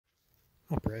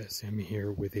Opera SM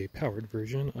here with a powered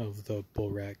version of the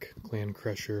Bolrac Clan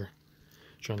Crusher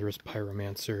Chandra's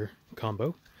Pyromancer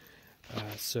combo.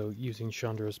 So using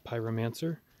Chandra's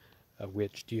Pyromancer,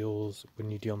 which deals,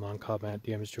 when you deal non-combat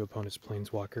damage to opponent's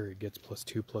planeswalker, it gets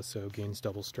 +2/+0, gains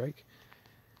double strike.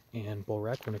 And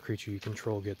Bolrac, when a creature you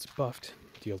control gets buffed,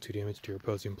 deal 2 damage to your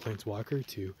opposing planeswalker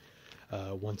to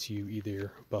once you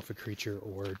either buff a creature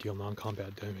or deal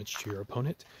non-combat damage to your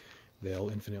opponent. They'll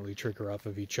infinitely trigger off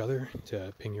of each other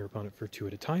to ping your opponent for 2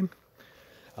 at a time.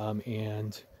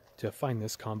 And to find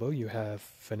this combo, you have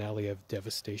Finale of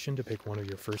Devastation to pick one of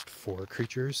your first 4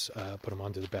 creatures, put them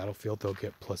onto the battlefield. They'll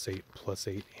get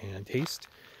 +8/+8 and haste.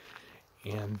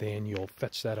 And then you'll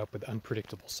fetch that up with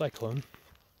Unpredictable Cyclone.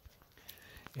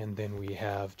 And then we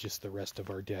have just the rest of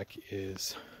our deck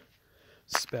is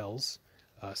spells,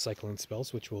 cyclone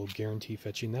spells, which will guarantee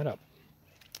fetching that up.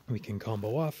 We can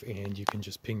combo off, and you can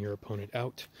just ping your opponent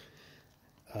out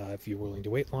if you're willing to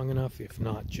wait long enough. If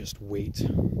not, just wait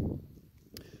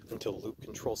until the loop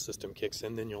control system kicks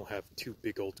in. Then you'll have 2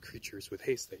 big old creatures with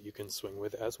haste that you can swing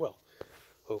with as well.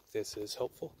 Hope this is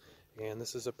helpful. And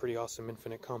this is a pretty awesome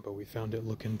infinite combo. We found it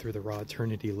looking through the Raw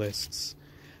Eternity lists,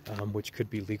 which could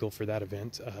be legal for that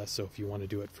event. So if you want to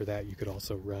do it for that, you could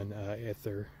also run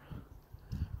Ether,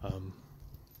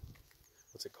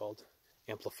 what's it called?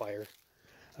 Amplifier.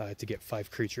 To get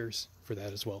 5 creatures for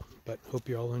that as well. But hope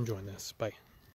you're all enjoying this. Bye.